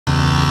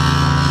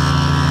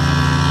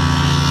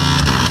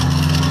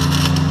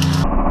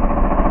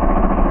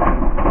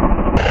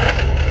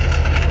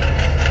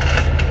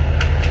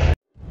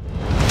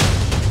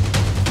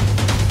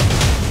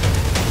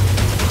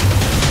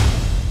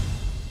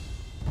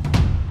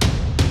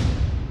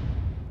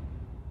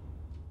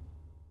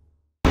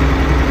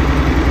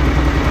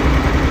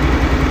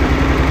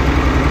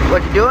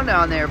doing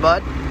down there,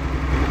 bud? If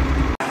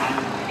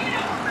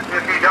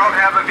you don't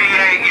have a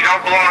V8, you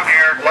don't belong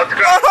here. Let's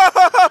go.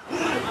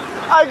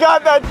 I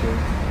got that.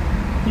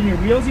 Can your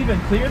wheels even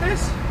clear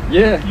this?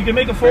 Yeah. You can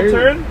make a full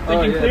turn? They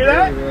can clear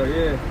that?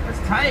 Yeah. That's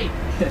tight.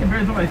 I can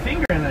barely put my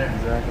finger in there.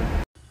 Exactly.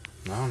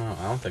 I don't know.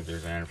 I don't think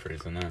there's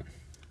antifreeze in that.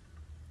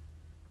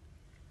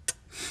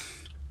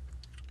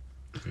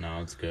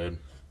 No, it's good.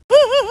 I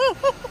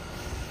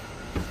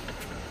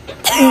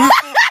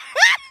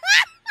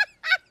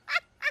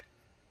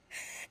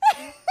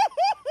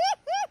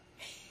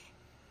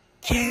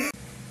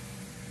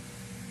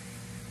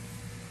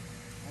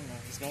don't know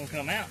if it's gonna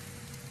come out.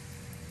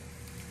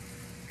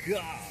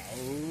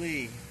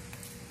 Golly.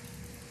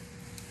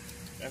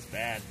 That's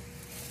bad.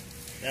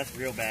 That's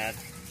real bad.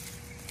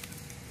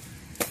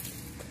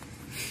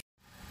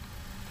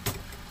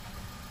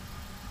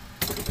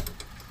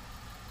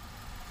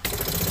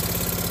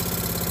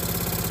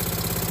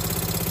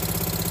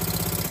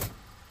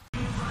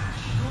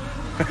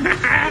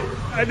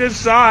 I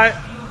just saw it.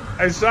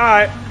 I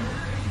saw it.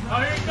 Oh,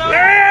 here it goes.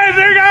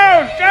 There it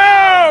goes.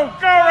 Go!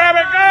 Go,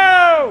 Rabbit,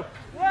 go!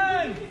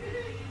 Run!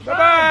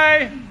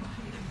 Bye-bye.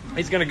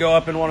 He's going to go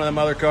up in one of them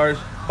other cars.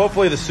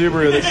 Hopefully the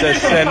Subaru that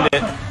says send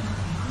it.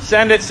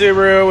 Send it,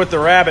 Subaru, with the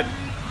Rabbit.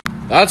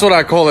 That's what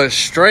I call a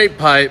straight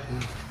pipe.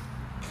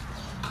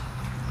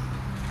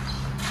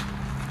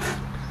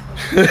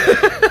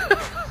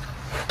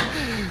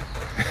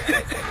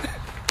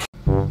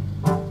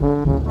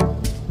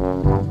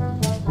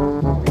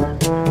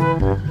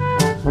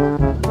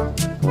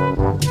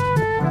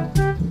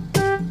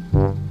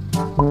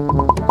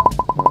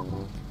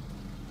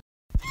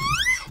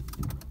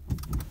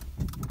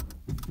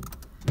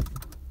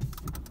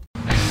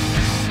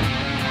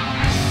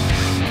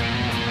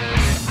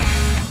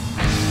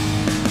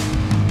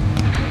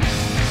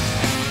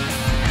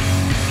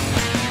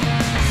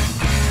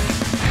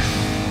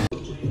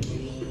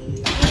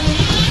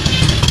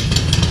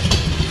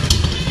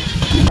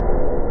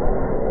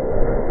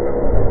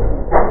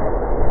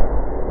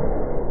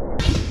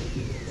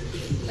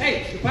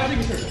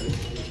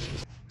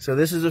 So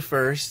this is a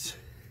first.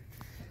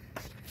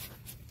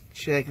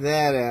 Check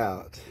that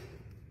out.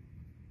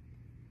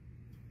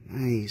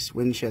 Nice,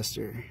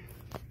 Winchester.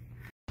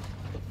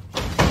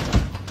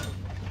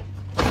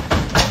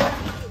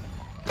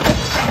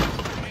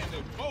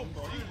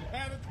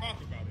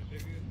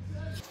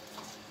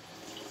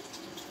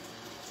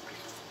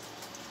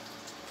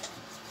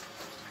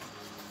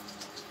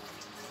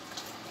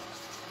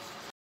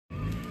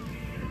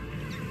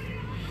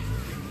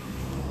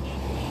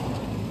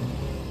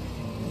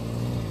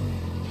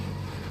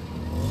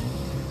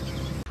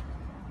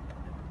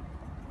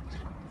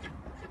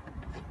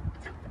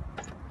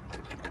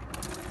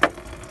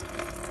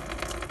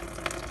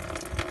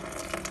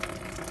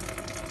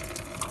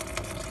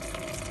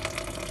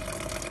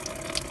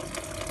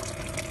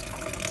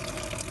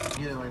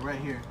 Get it like right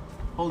here.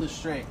 Hold it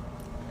straight.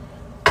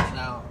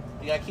 Now,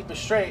 you gotta keep it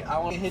straight. I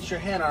want to hit your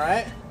hand,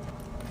 alright?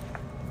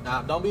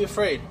 Now, don't be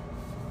afraid.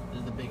 This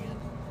is the big end.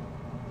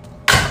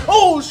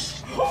 Oh,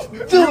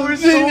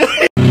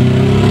 dude!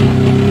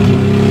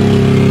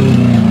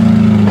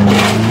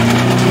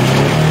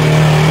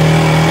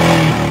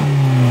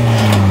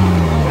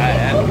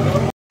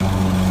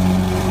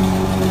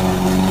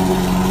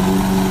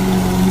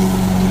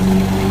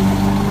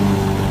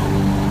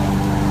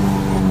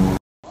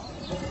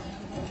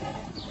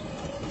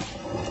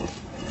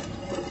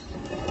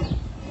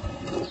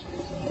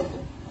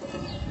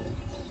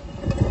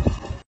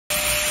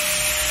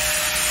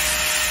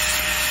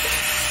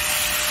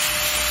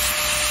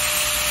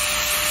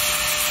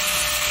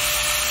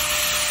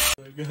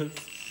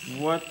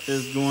 What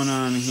is going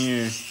on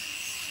here?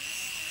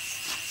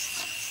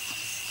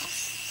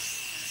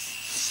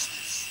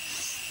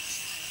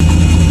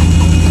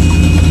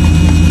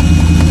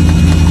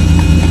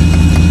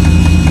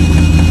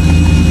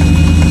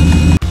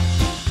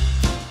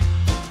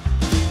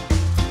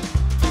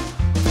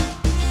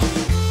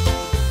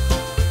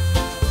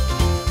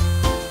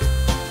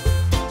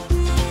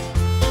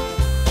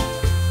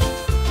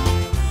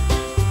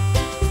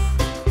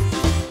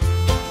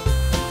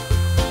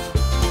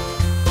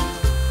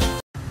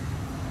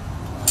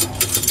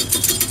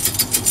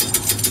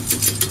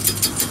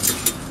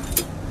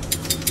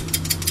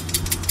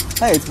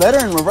 Hey, it's better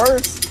in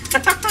reverse.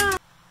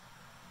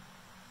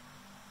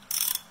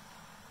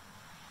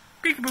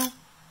 Peekaboo.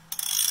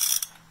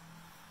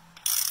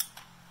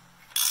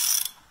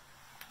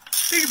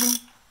 Peekaboo.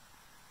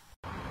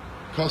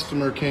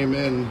 Customer came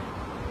in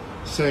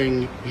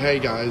saying, hey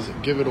guys,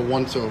 give it a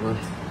once over.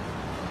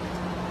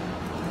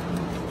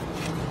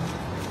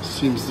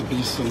 Seems to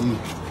be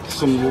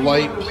some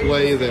light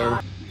play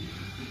there.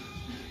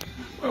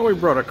 Well, we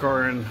brought a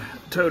car and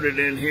towed it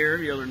in here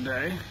the other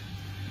day.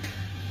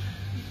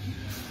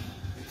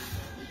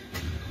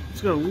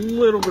 It's got a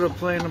little bit of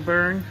play in the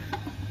bearing.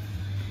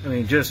 I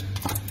mean, just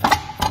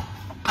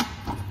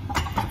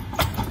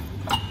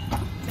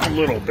a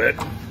little bit.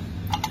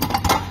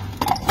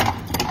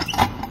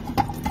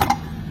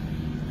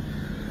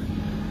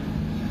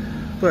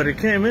 But it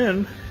came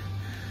in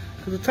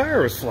because the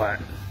tire was flat.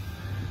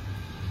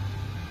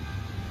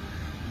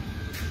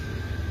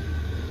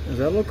 Does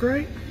that look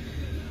right?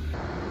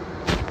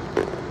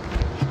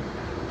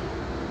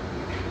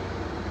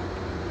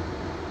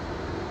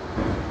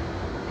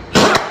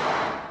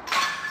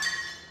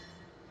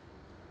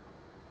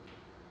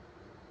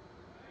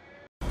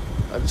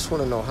 I just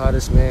want to know how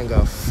this man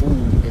got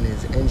food in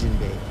his engine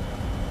bay.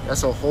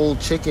 That's a whole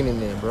chicken in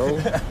there, bro.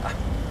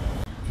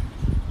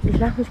 Ich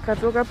lach mich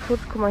gerade so kaputt.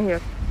 Guck mal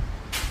hier.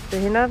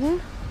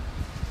 Behinderten.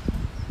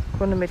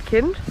 Kunde mit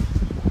Kind.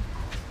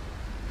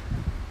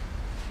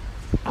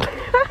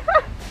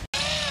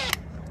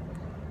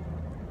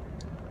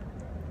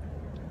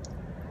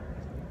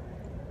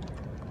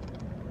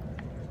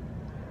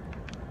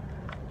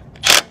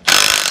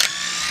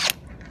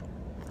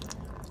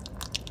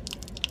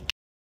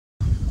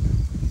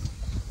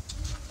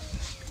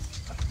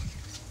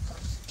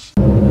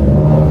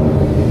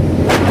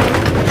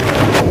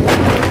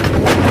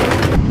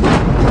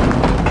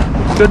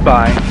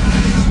 Goodbye.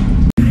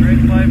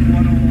 Grade 5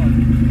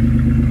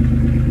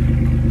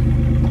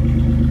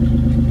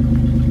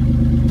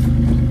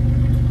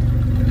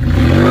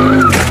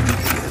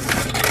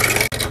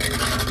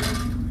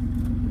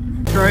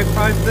 Strike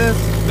price this?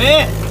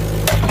 Man!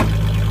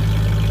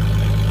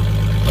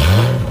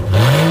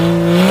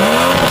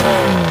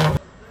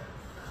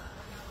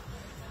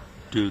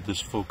 Dude,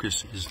 this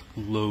Focus is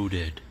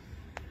loaded.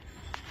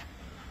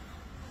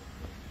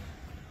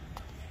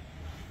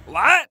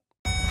 What?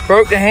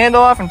 Broke the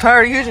handle off and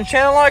tired of using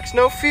channel locks?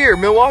 No fear,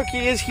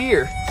 Milwaukee is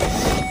here.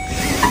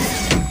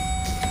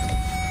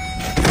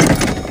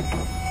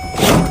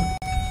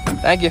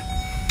 Thank you.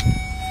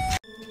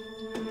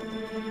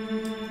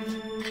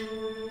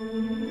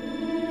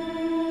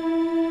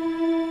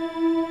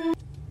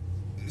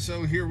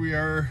 So here we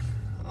are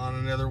on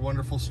another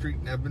wonderful street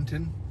in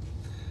Edmonton,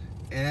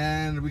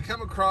 and we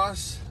come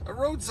across a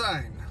road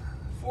sign,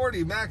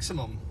 40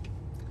 maximum,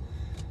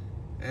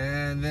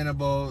 and then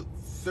about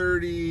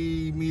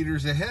 30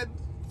 meters ahead,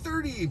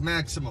 30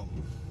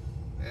 maximum,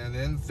 and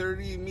then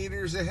 30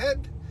 meters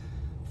ahead,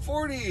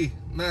 40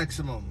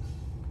 maximum,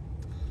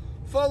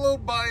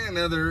 followed by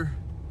another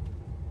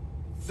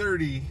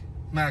 30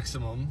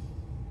 maximum,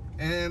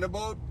 and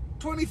about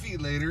 20 feet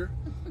later,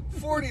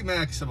 40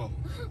 maximum.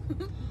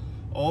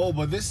 Oh,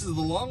 but this is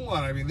the long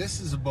one. I mean, this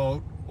is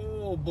about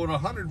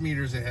 100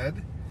 meters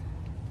ahead,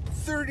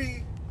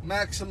 30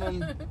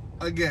 maximum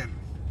again.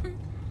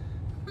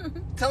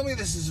 Tell me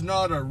this is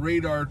not a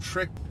radar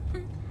trick.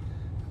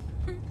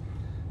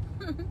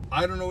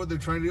 I don't know what they're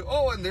trying to do.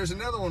 Oh, and there's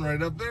another one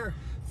right up there.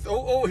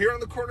 Oh, here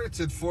on the corner it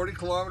said 40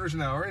 kilometers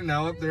an hour, and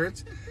now up there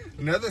it's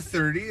another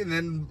 30, and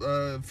then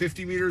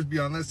 50 meters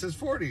beyond that says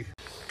 40.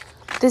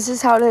 This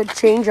is how to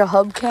change a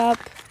hubcap.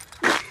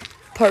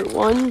 Part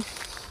 1.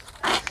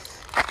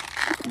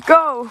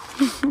 Go!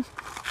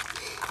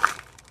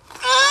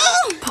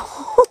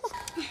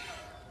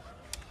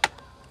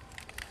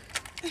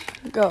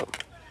 Go.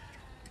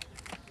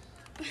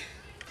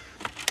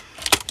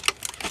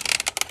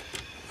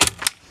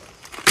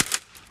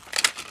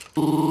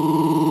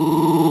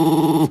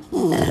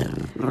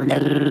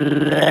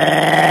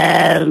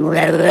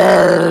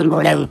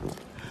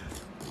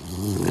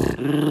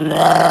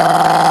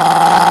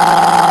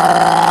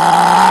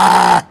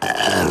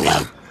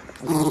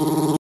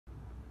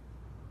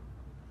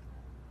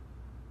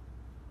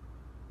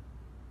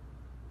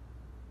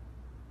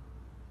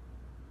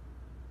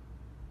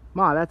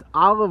 Ma, that's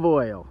olive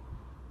oil.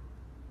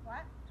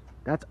 What?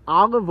 That's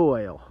olive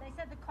oil. They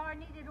said the car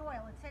needed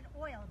oil. It said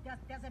oil. Does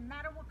it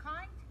matter what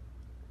kind?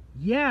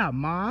 Yeah,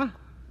 Ma.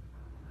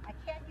 I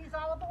can't use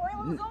olive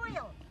oil. It's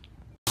oil.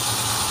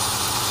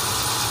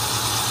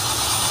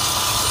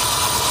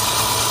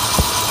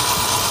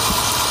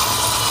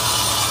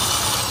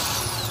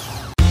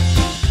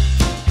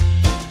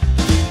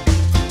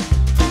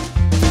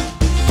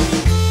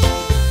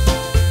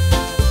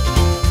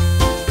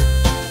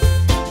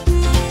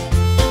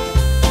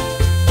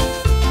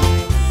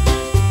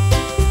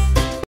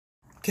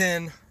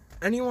 Can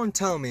anyone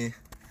tell me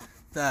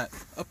that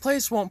a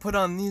place won't put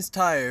on these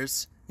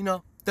tires? You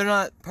know, they're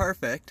not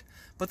perfect,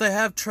 but they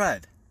have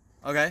tread,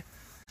 okay?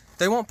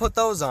 They won't put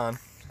those on,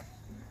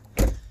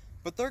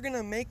 but they're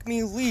gonna make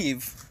me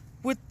leave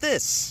with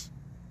this.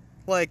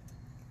 Like,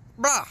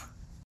 brah.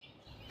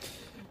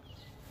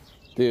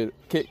 Dude,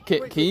 can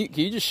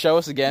you just show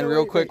us again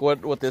real quick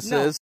what this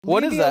is?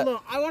 What is that?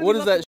 What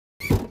is that?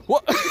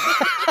 What?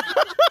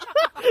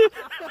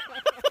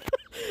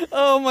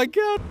 Oh my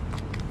God.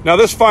 Now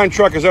this fine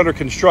truck is under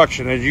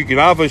construction. As you can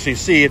obviously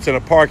see, it's in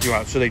a parking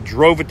lot, so they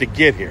drove it to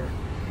get here.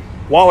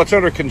 While it's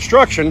under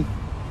construction,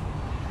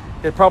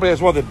 it probably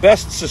has one of the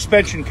best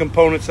suspension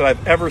components that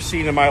I've ever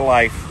seen in my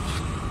life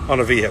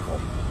on a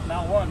vehicle.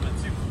 Not one, but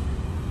two.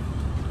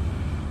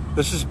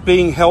 This is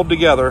being held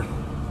together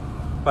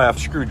by a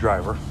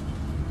screwdriver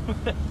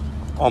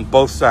on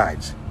both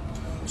sides.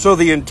 So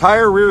the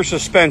entire rear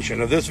suspension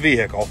of this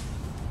vehicle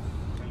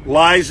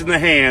lies in the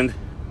hand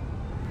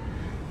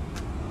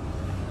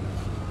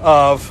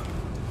of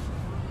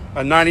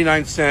a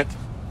 99-cent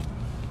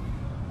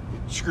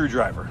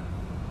screwdriver.